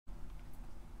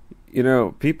You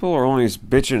know, people are always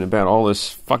bitching about all this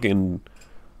fucking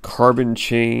carbon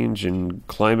change and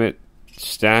climate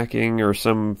stacking or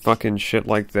some fucking shit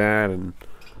like that, and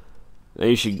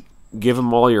they should give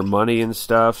them all your money and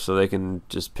stuff so they can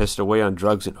just piss away on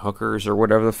drugs and hookers or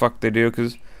whatever the fuck they do.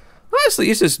 Because honestly,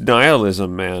 it's just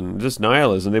nihilism, man. Just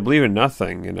nihilism. They believe in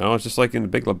nothing, you know. It's just like in the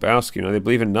Big Lebowski, you know. They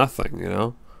believe in nothing, you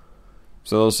know.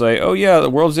 So they'll say, "Oh yeah, the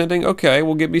world's ending. Okay,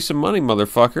 well, give me some money,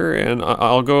 motherfucker, and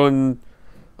I'll go and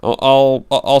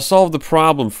I'll solve the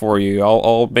problem for you.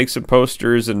 I'll make some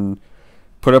posters and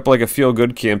put up like a feel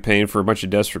good campaign for a bunch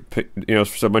of so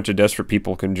a bunch of desperate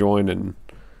people can join and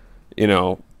you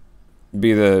know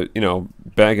be the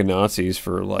bag of Nazis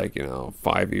for like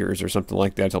 5 years or something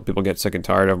like that until people get sick and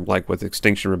tired of them, like with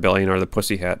Extinction Rebellion or the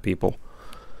Pussy Hat people,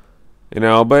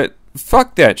 But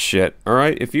fuck that shit. All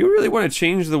right, if you really want to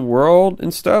change the world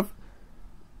and stuff,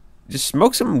 just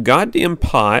smoke some goddamn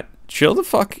pot, chill the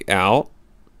fuck out.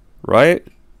 Right?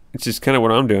 It's just kind of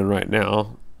what I'm doing right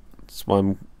now. That's why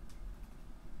I'm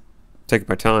taking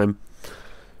my time.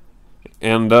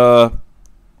 And,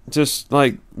 just,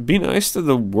 like, be nice to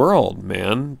the world,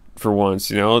 man, for once,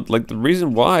 Like, the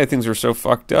reason why things are so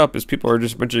fucked up is people are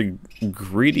just a bunch of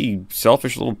greedy,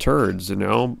 selfish little turds,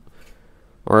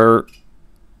 Or,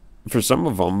 for some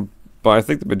of them, but I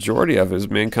think the majority of it is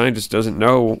mankind just doesn't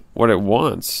know what it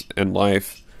wants in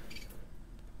life.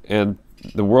 And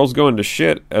the world's going to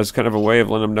shit as kind of a way of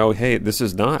letting them know, hey, this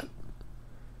is not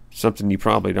something you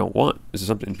probably don't want. This is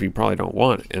something you probably don't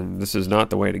want, and this is not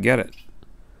the way to get it.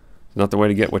 It's not the way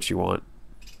to get what you want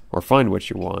or find what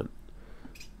you want.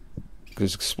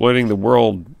 Because exploiting the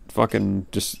world fucking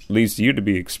just leads you to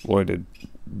be exploited,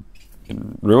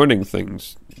 and ruining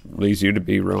things leads you to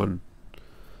be ruined.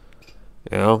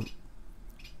 That's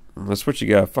what you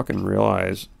gotta fucking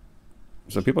realize.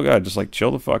 So people gotta just like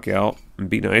chill the fuck out and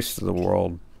be nice to the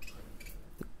world.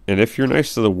 And if you're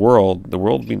nice to the world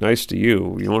will be nice to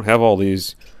you. You won't have all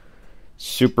these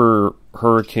super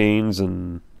hurricanes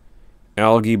and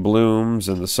algae blooms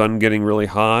and the sun getting really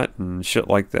hot and shit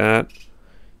like that.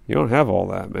 You don't have all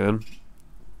that, man.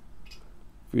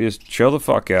 If you just chill the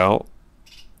fuck out,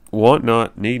 want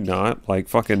not, need not, like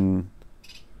fucking,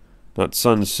 not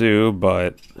Sun Tzu,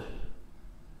 but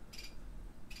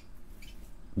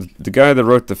the guy that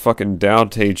wrote the fucking Tao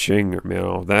Te Ching,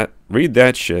 read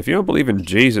that shit. If you don't believe in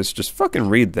Jesus, just fucking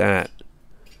read that.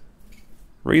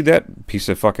 Read that piece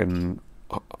of fucking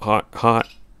hot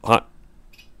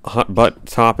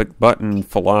button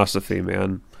philosophy,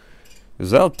 man.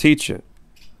 Because that'll teach you.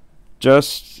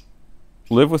 Just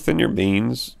live within your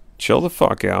means, chill the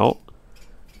fuck out,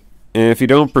 and if you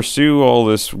don't pursue all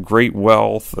this great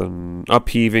wealth and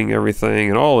upheaving everything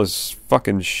and all this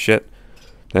fucking shit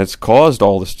that's caused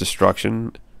all this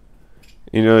destruction,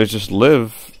 just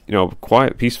live, a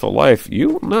quiet, peaceful life, you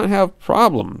will not have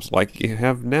problems like you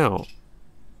have now.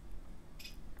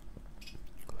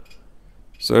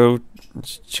 So,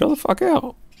 just chill the fuck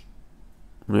out,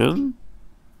 man.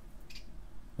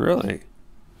 Really.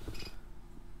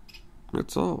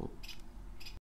 That's all.